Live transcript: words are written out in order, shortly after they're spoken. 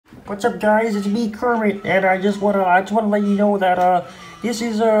What's up, guys? It's me, Kermit, and I just wanna let you know that this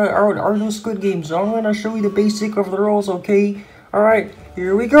is our new Squid Game. So I'm gonna show you the basic of the rules, okay? All right,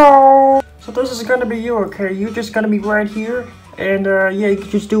 here we go. So this is gonna be you, okay? You're just gonna be right here, and yeah, you can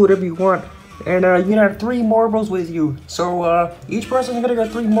just do whatever you want. And you're gonna have 3 marbles with you. So each person's gonna get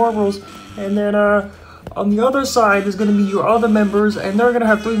 3 marbles, and then on the other side is gonna be your other members, and they're gonna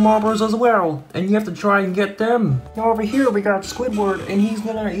have 3 marbles as well. And you have to try and get them. Now over here we got Squidward, and he's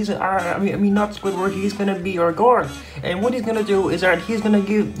not Squidward. He's gonna be our guard. And what he's gonna do is that he's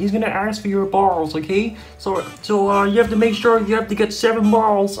gonna ask for your balls, okay? So you have to make sure you have to get 7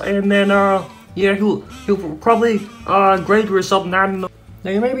 balls, and then yeah, he'll probably grade you or something. I don't know.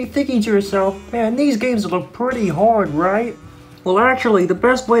 Now you may be thinking to yourself, man, these games look pretty hard, right? Well, actually, the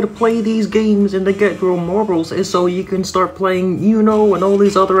best way to play these games and to get your marbles is so you can start playing Uno and all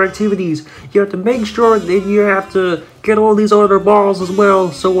these other activities. You have to make sure that you have to get all these other balls as well,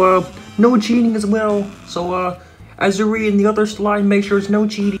 so no cheating as well. So as you read in the other slide, make sure it's no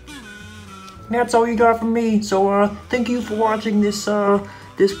cheating. And that's all you got from me. So thank you for watching this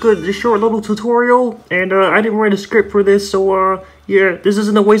this short little tutorial, and I didn't write a script for this, so yeah, this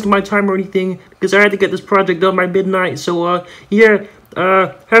isn't a waste of my time or anything, because I had to get this project done by midnight. So yeah,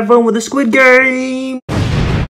 have fun with the Squid Game!